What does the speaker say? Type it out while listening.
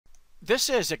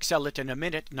This is Excel It in a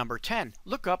Minute number 10,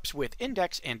 Lookups with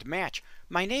Index and Match.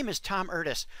 My name is Tom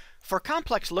Erdis. For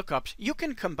complex lookups, you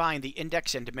can combine the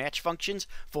index and match functions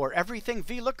for everything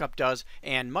VLOOKUP does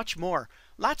and much more.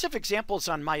 Lots of examples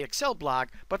on my Excel blog,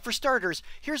 but for starters,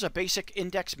 here's a basic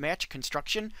index match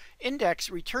construction. Index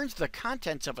returns the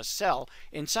contents of a cell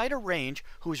inside a range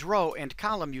whose row and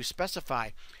column you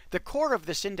specify. The core of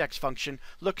this index function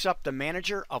looks up the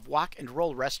manager of Walk and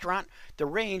Roll Restaurant. The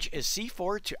range is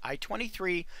C4 to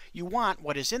I-23. You want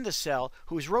what is in the cell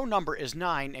whose row number is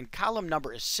 9 and column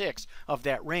number is 6 of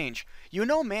that range. You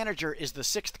know manager is the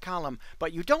 6th column,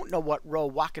 but you don't know what row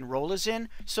Walk and Roll is in,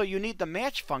 so you need the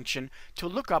match function to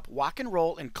look up Walk and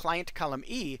Roll in client column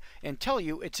E and tell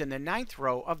you it's in the 9th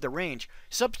row of the range,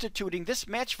 substituting this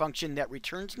match function that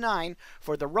returns 9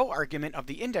 for the row argument of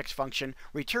the index function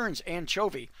returns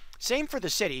anchovy. Same for the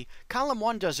city. Column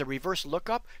 1 does a reverse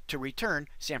lookup to return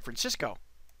San Francisco.